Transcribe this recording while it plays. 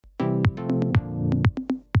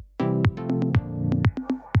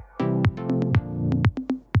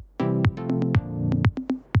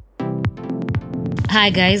Hi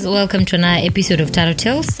guys, welcome to another episode of Taro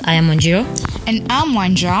Tales. I am Monjiro. And I'm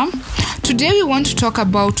Wanja. Today we want to talk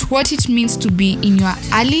about what it means to be in your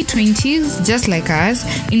early 20s, just like us,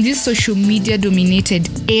 in this social media dominated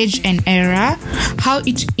age and era, how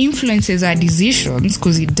it influences our decisions,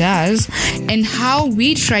 because it does, and how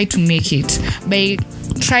we try to make it. By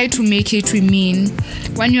try to make it, we mean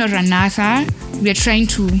when you're another, we're trying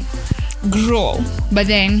to grow, but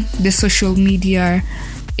then the social media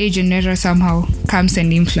age and era somehow comes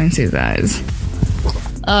and influences us.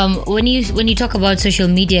 When you talk about social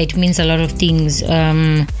media, it means a lot of things.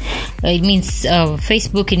 It means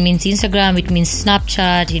Facebook, it means Instagram, it means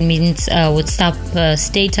Snapchat, it means WhatsApp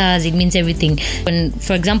status, it means everything. When,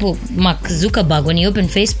 for example, Mark Zuckerberg, when he opened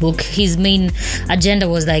Facebook, his main agenda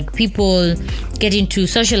was like people getting to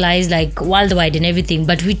socialize like worldwide and everything.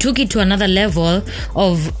 But we took it to another level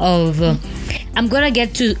of I'm gonna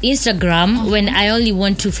get to Instagram when I only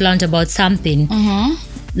want to flaunt about something.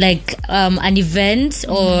 Like an event,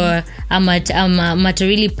 or I'm at a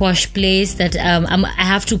really posh place that I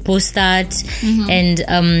have to post that, and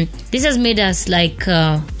this has made us like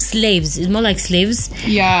slaves. It's more like slaves.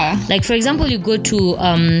 Yeah. Like for example, you go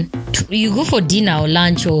to you go for dinner or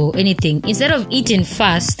lunch or anything. Instead of eating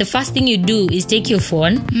fast, the first thing you do is take your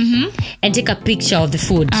phone and take a picture of the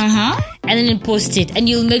food. And then you post it, and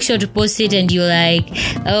you'll make sure to post it, and you're like,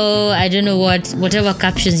 oh, I don't know whatever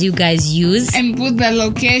captions you guys use, and put the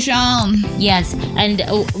location. Yes, and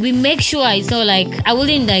we make sure it's not like I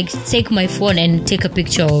wouldn't like take my phone and take a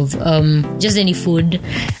picture of just any food.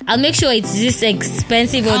 I'll make sure it's this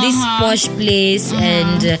expensive or this posh place,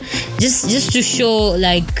 and just to show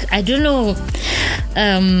like I don't know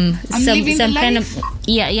some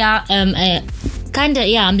kind of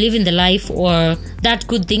I'm living the life, or that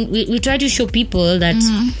good thing. We try to show people that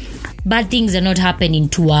bad things are not happening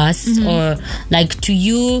to us, or like to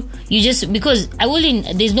you. You just, because I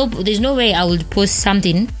wouldn't, there's no way I would post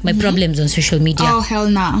something, my problems on social media. Oh, hell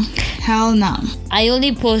no. I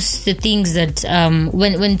only post the things that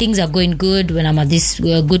when things are going good, when I'm at this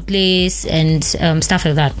good place and stuff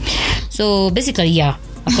like that. So basically, yeah,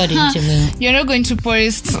 according to me. You're not going to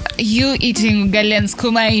post you eating ugali and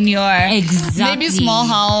skuma in your maybe small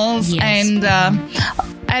house. Yes. And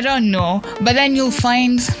I don't know, but then you'll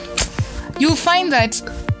find that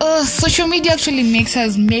social media actually makes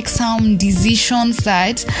us make some decisions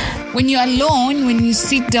that when you're alone, when you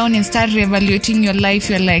sit down and start reevaluating your life,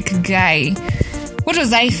 you're like, guy, what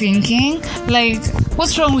was I thinking? Like,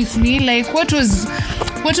 what's wrong with me? Like, what was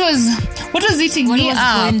eating me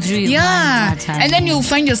up? Yeah. And then you'll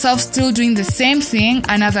find yourself still doing the same thing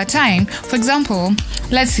another time. For example,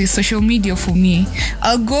 let's see, social media for me.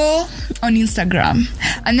 I'll go on Instagram,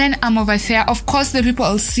 and then I'm over there. Of course, the people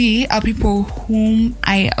I'll see are people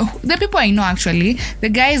the people I know actually, the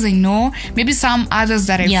guys I know, maybe some others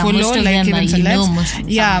that I follow, like even celebs.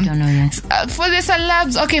 Yeah. Don't know, yes. For the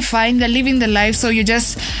celebs, okay, fine, they're living the life, so you're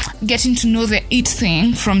just getting to know the it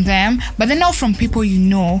thing from them. But then now from people you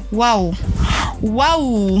know, wow,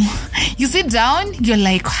 you sit down, you're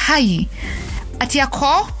like, hi,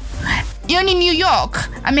 Atiako, you're in New York,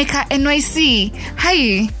 Ameka NYC,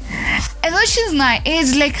 hi. And though she's my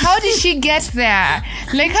age, like, how did she get there?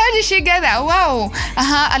 Wow.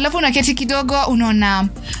 Alafu unaketi kidogo, unaona,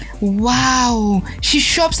 wow, she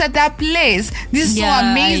shops at that place. This is so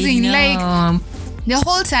amazing. Like, the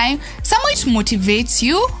whole time, somehow it motivates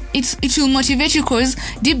you. It will motivate you, because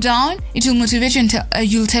deep down it will motivate you,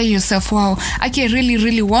 and you'll tell yourself, wow, I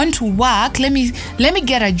really want to work. Let me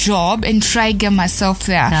get a job and try get myself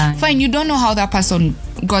there. Fine, you don't know how that person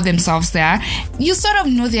got themselves there. You sort of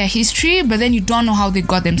know their history, but then you don't know how they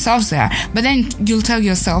got themselves there. But then you'll tell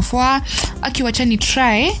yourself, wow, okay, wachani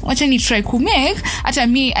try kumake. At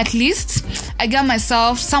me, at least I got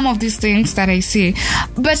myself some of these things that I see.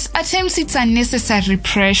 But at times it's unnecessary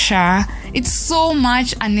pressure. It's so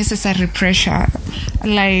much unnecessary pressure.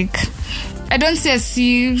 Like, I don't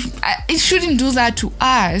see it shouldn't do that to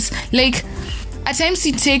us. Like, at times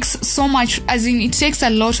it takes so much, as in it takes a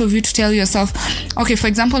lot of you to tell yourself, okay, for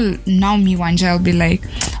example, now me, Wanja, I'll be like,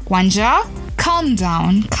 Wanja, calm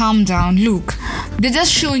down, look, they're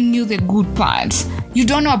just showing you the good parts. You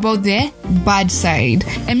don't know about the bad side.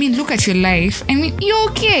 I mean, look at your life. I mean, you're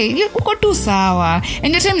okay. You're too sour.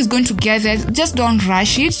 And your time is going to get there. Just don't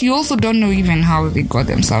rush it. You also don't know even how they got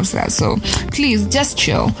themselves there. So please, just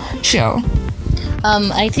chill.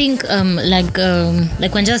 I think like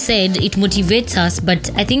Wanja said, it motivates us, but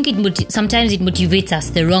I think sometimes it motivates us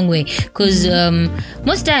the wrong way, because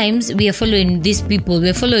most times we are following these people.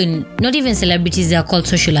 We're following not even celebrities; they are called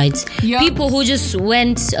socialites. Yep. People who just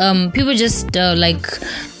went. People just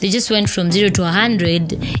they just went from 0 to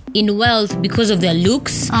 100 in wealth because of their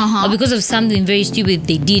looks or because of something very stupid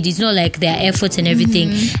they did. It's not like their efforts and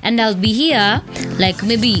everything. And I'll be here, like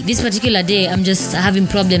maybe this particular day, I'm just having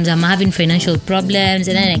problems. I'm having financial problems,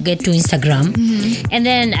 and then I get to Instagram, and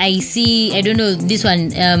then I see, I don't know, this one.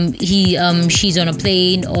 She's on a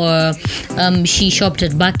plane, or she shopped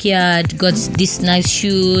at Backyard, got these nice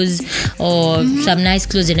shoes or some nice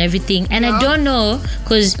clothes and everything, and I don't know,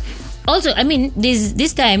 because also, I mean,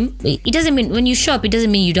 this time, it doesn't mean when you shop, it doesn't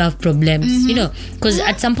mean you don't have problems, you know, because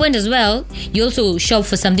at some point as well, you also shop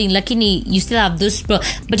for something. Luckily, you still have those but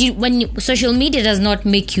social media does not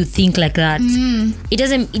make you think like that. It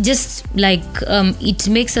doesn't. It just like it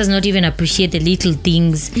makes us not even appreciate the little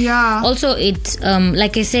things. Yeah. Also, it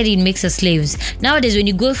like I said, it makes us slaves. Nowadays, when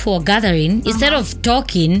you go for a gathering, instead of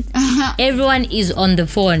talking, everyone is on the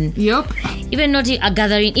phone. Yep. Even not a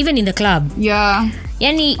gathering, even in the club. Yeah.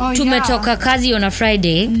 Yani tumetoka kazi on a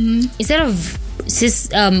Friday, instead of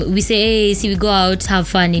we say, hey, see, we go out, have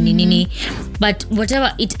fun, nini, but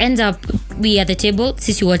whatever, it ends up, we at the table,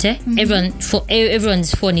 sisi wote,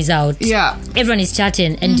 everyone's phone is out. Yeah. Everyone is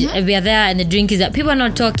chatting, and we are there, and the drink is up. People are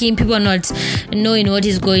not talking, people are not knowing what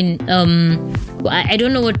is going I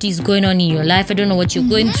don't know what is going on in your life. I don't know what you're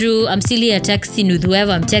going through. I'm still here texting with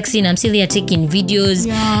whoever I'm texting. I'm still here taking videos,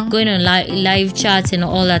 going on live chats and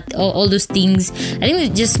all that, all those things. I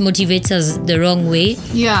think it just motivates us the wrong way.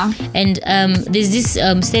 Yeah. And there's this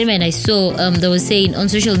statement I saw that was saying on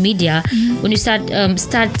social media, when you start,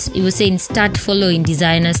 it was saying start following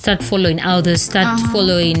designers, start following others, start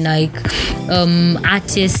following like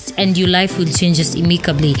artists, and your life will change just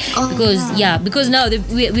amicably. Because now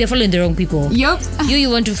we are following the wrong people. Yep. You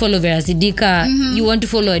want to follow Vera Sidika, you want to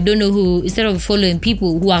follow I don't know who, instead of following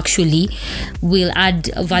people who actually will add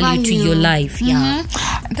value to your life. Yeah.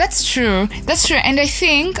 That's true. And I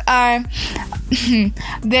think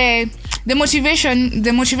the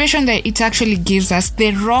motivation that it actually gives us,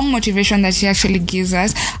 the wrong motivation that it actually gives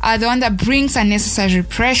us, the one that brings unnecessary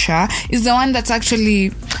pressure, is the one that's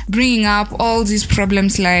actually bringing up all these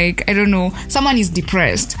problems. Like, I don't know, someone is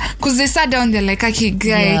depressed because they sat down, they're like, okay,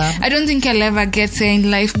 guy, I don't think I'll ever get there in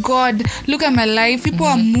life. God, look at my life. People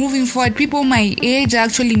are moving forward. People my age are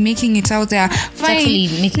actually making it out there. Fine. It's actually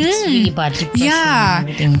making it really bad. Yeah,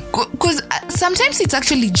 because sometimes it's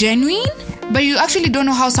actually genuine, but you actually don't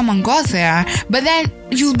know how someone got there. But then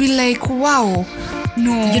you'll be like, wow,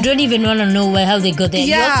 no. You don't even want to know how they got there.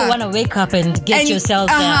 Yeah. You also want to wake up and get yourself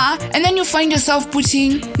there. And then you find yourself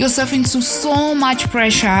putting yourself into so much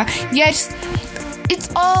pressure. Yet, it's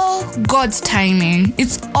all God's timing.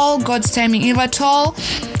 If at all,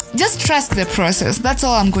 just trust the process. That's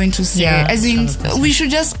all I'm going to say. Yeah, As in, we should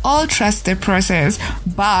just all trust the process.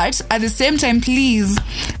 But at the same time, please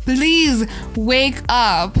wake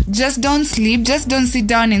up. Just don't sleep. Just don't sit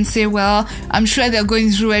down and say, well, I'm sure they're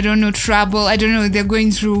going through, I don't know, trouble. I don't know, they're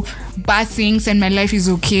going through bad things and my life is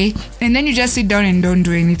okay. And then you just sit down and don't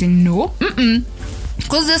do anything. No.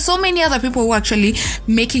 Because there's so many other people who are actually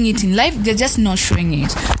making it in life, they're just not showing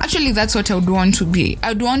it. Actually, that's what I would want to be. I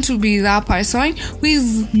would want to be that person who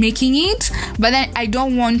is making it, but then I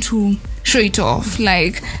don't want to show it off.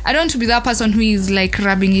 Like, I don't want to be that person who is like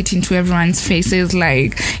rubbing it into everyone's faces,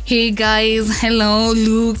 like, hey guys, hello,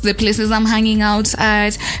 look, the places I'm hanging out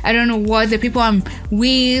at, I don't know what, the people I'm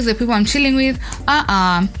with, the people I'm chilling with.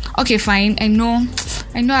 Okay, fine, I know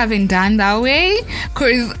I haven't done that way,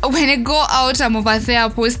 because when I go out, I'm over there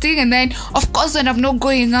posting, and then of course when I'm not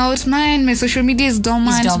going out, man, my social media is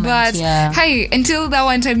dormant. But hey, until that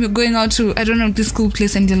one time you're going out to, I don't know, this cool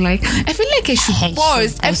place, and you're like, I feel like I should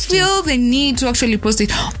post. I feel the need to actually post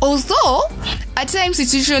it. Although at times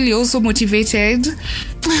it's usually also motivated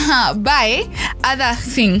by other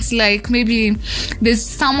things, like maybe there's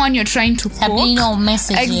someone you're trying to poke.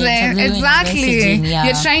 Exactly.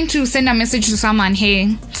 You're trying to send a message to someone,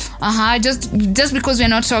 hey, just because we're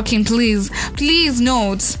not talking, please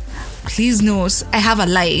note, I have a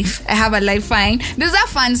life, fine. There's that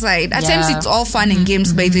fun side. At times it's all fun and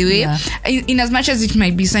games, by the way. In as much as it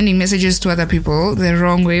might be sending messages to other people the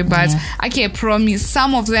wrong way, but I can promise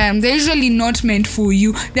some of them, they're usually not meant for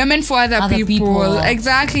you. They're meant for other people.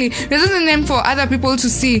 Exactly. This isn't meant for other people to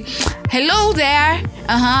see, hello there,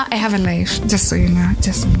 I have a life. Just so you know.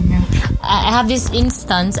 I have this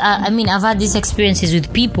instance, I've had these experiences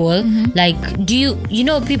with people, like, do you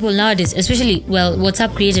know people nowadays, especially,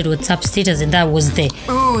 WhatsApp created WhatsApp snap status and that was the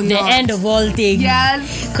end of all things.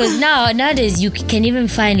 Yes. Because nowadays you can even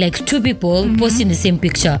find like two people posting the same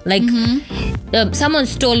picture. Like someone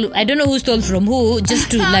stole, I don't know who stole from who,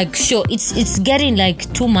 just to like show. It's getting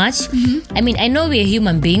like too much. I mean, I know we're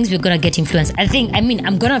human beings, we're gonna get influenced.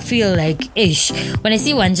 I'm gonna feel like ish when I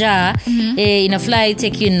see Wanja in a flight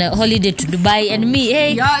taking a holiday to Dubai, and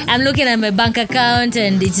me, I'm looking at my bank account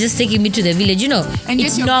and it's just taking me to the village, and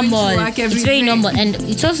it's normal. It's very normal, and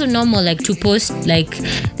it's also normal like to post, like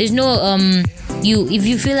there's no if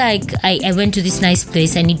you feel like I went to this nice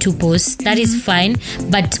place, I need to post, that is fine.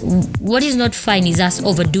 But what is not fine is us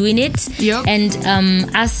overdoing it, and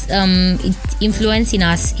us it influencing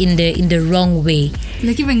us in the wrong way,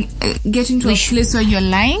 like even getting to a place where you're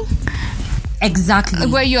lying. Exactly.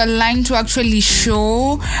 Where you're lying to actually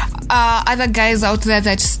show other guys out there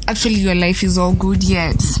that actually your life is all good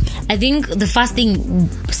yet. I think the first thing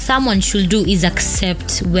someone should do is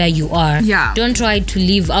accept where you are. Yeah. Don't try to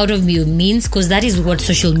live out of your means, because that is what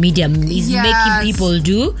social media is making people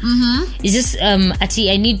do. It's just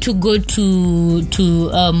actually I need to go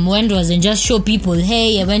to Wendo's and just show people,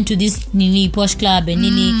 hey, I went to this Nini posh club and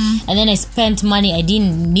and then I spent money I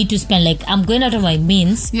didn't need to spend. Like, I'm going out of my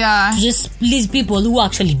means to just please people who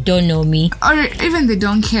actually don't know me, or even they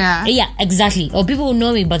don't care. Yeah, exactly. Or people who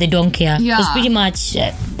know me but they don't care. Because pretty much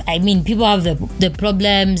people have the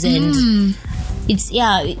problems, and it's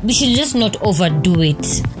we should just not overdo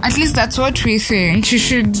it. At least that's what we think. You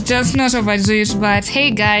should just not overdo it. But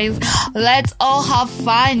hey guys, let's all have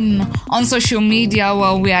fun on social media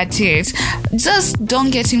while we're at it. Just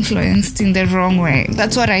don't get influenced in the wrong way.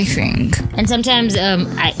 That's what I think. And sometimes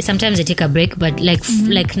I take a break, but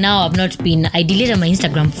like now I deleted my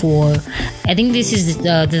Instagram for, I think this is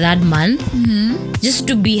the third month, just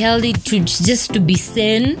to be healthy, just to be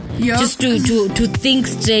sane, just to think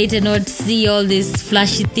straight and not see all these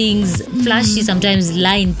flashy things, sometimes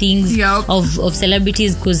lying things of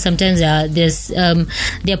celebrities, because sometimes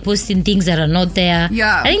they're posting things that are not there.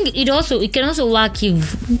 I think it can also work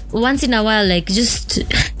if once in a while, like, just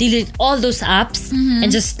delete all those apps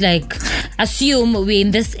and just like assume we're in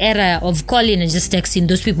this era of calling and just texting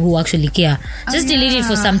those people who actually care. Just delete it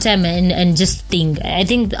for some time and just think. I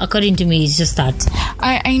think according to me it's just that.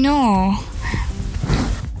 I know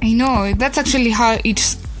that's actually how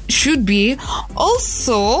it should be.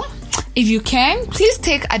 Also, if you can, please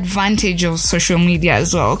take advantage of social media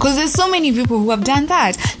as well, because there's so many people who have done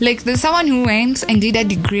that. Like, there's someone who went and did a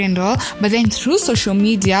degree and all, but then through social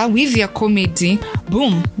media with their comedy,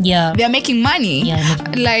 boom, they're making money.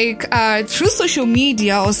 Like through social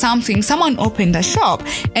media or something, someone opened a shop,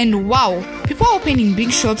 and wow, people are opening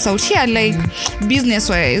big shops out here. Like, business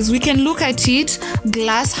wise, we can look at it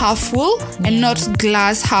glass half full and not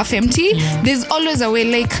glass half empty. There's always a way.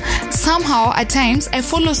 Like, somehow at times I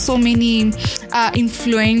follow so many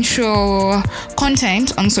influential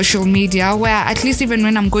content on social media, where at least even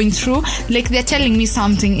when I'm going through, like, they're telling me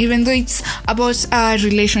something, even though it's about a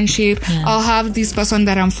relationship. I'll have this person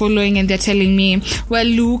that I'm following and they're telling me, well,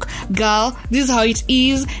 look, girl, this is how it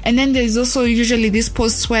is. And then there's also usually these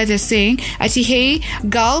posts where they're saying, hey,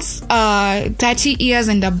 girls 30 years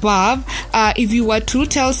and above, if you were to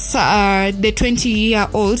tell the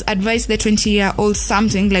 20-year-olds, advise the 20-year-olds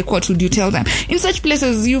something, like, what would you tell them? In such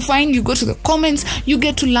places, you find you go to the comments, you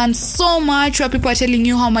get to learn so much, where people are telling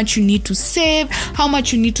you how much you need to save, how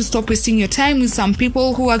much you need to stop wasting your time with some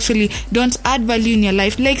people who actually don't add value in your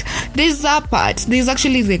life. Like, there's that part, there's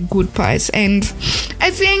actually the good part, and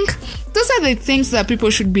I think those are the things that people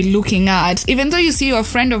should be looking at. Even though you see your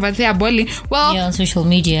friend over there balling, well, on social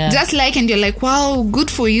media, just like, and you're like, wow,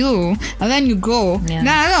 good for you, and then you go,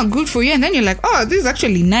 no, good for you, and then you're like, oh, this is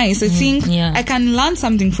actually nice. I think I can learn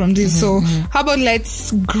something from this. So how about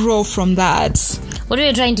let's grow from that? What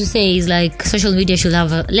we're trying to say is, like, social media should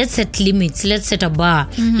have let's set limits, let's set a bar.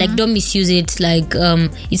 Like, don't misuse it. Like,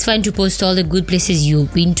 it's fine to post all the good places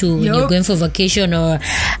you've been to when you're going for vacation, or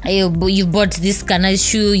you bought this nice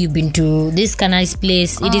shoe, you've been to this nice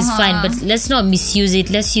place. It is fine, but let's not misuse it.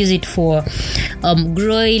 Let's use it for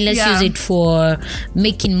growing. Let's use it for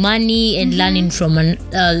making money and learning from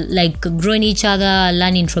like growing each other,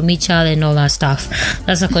 learning from each other, and all that stuff.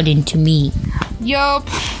 That's according to me. Yup.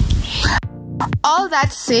 All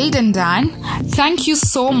that said and done, thank you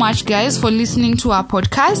so much, guys, for listening to our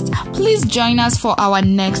podcast. Please join us for our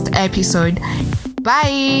next episode.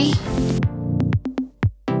 Bye.